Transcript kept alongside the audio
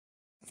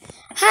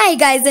Hi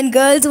guys and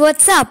girls,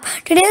 what's up?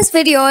 Today's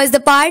video is the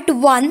part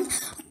 1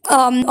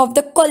 of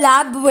the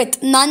collab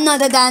with none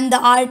other than the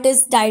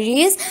Artist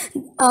Diaries.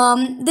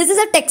 This is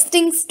a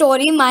texting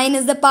story. Mine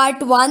is the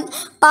part 1.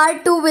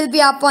 Part 2 will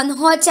be up on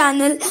her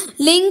channel.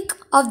 Link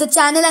of the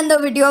channel and the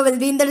video will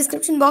be in the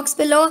description box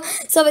below.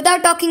 So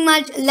without talking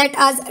much, let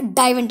us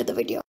dive into the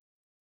video.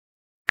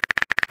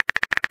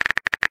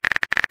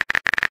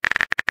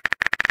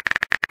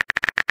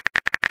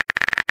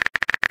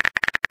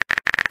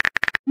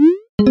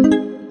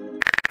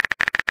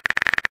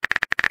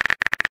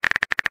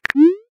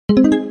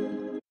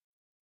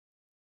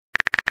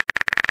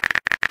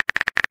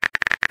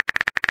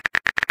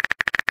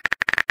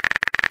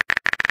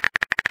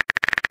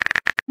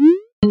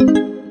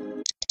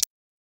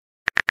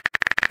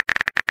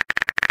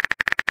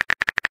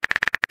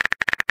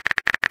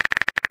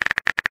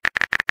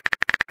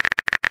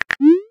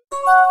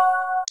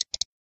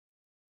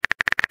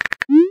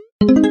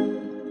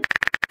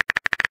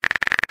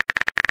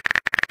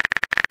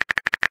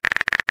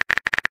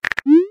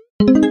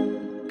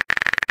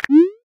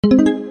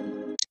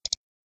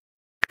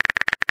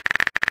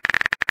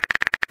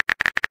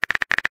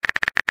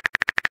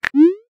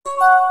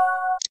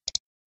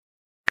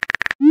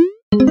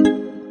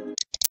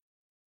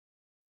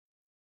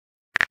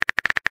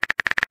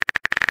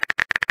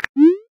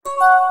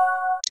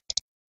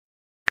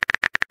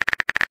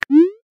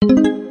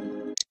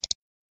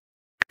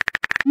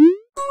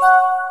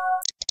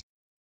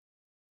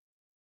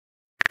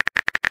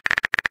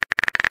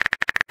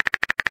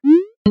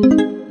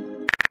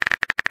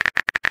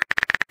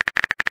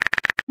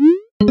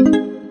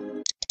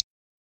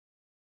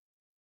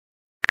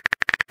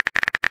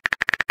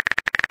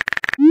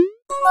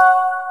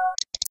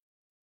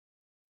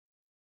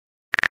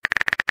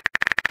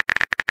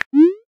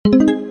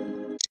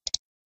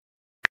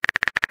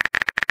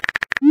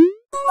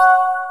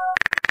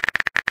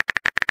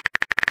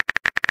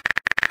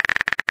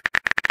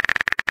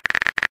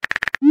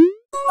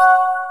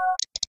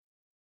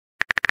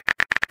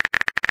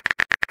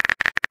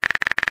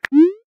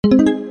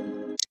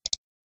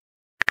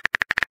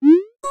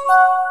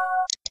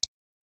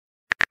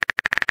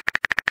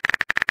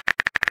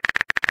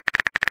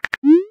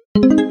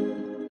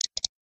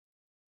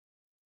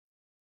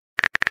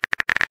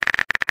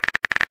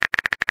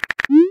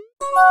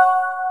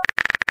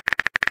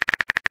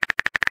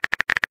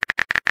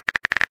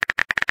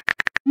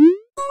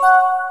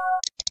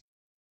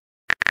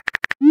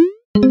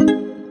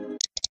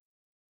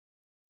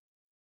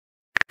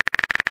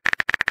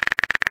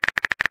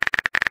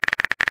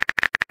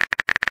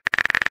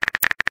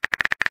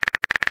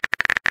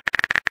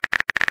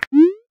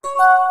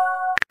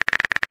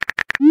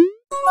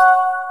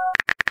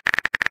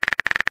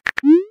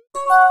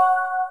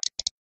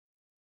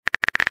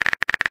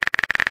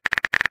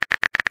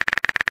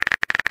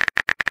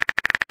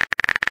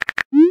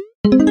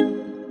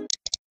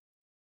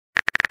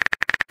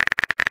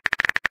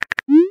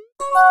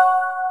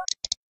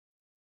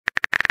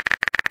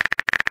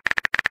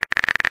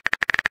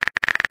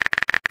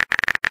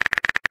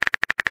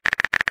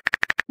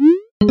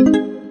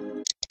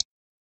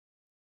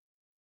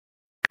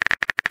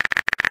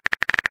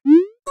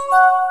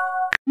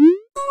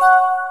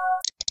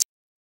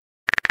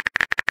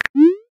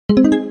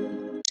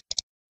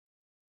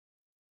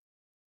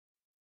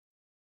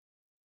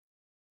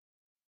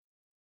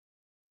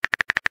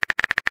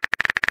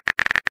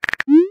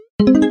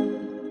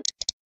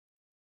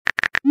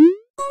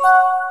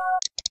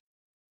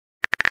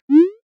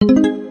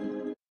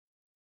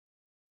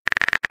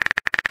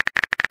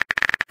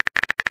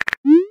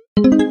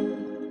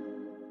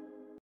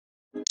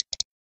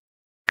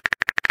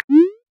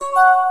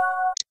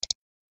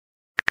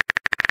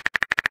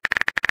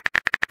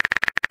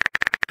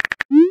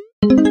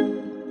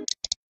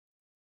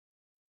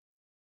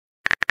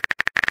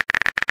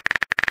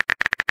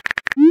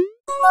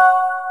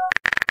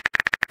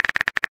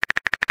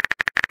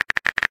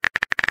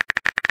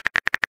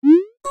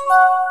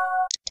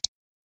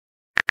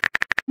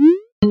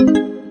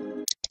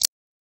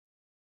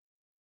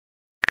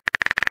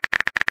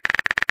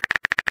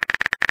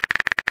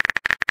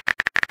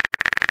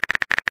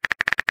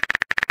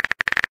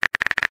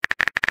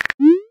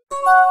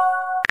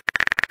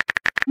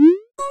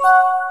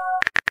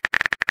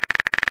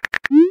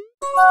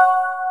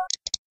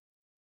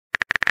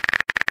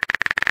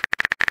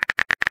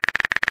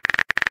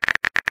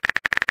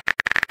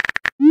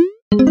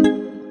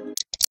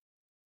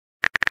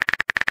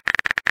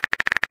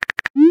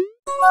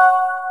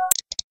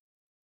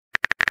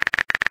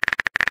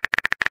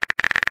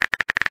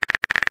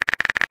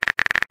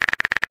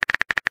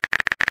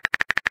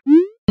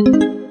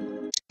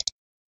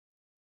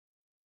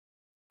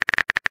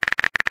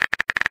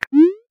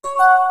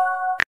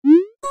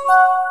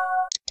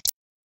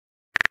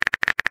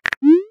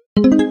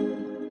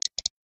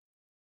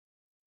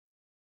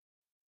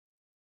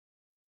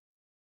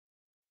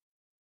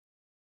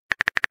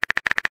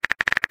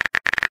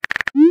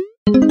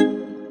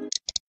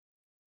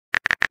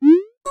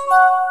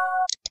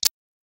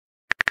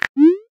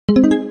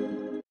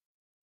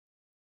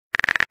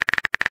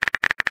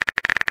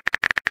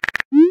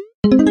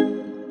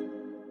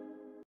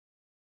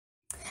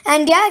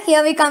 And yeah,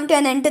 here we come to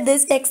an end to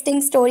this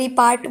texting story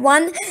part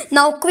 1.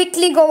 Now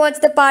quickly go watch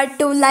the part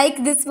 2,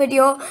 like this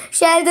video,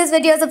 share this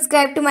video,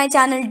 subscribe to my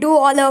channel, do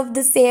all of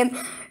the same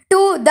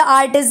to the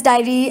artist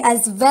diary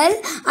as well.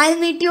 I'll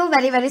meet you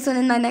very soon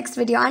in my next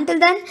video. Until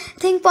then,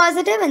 think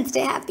positive and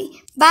stay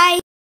happy.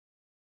 Bye.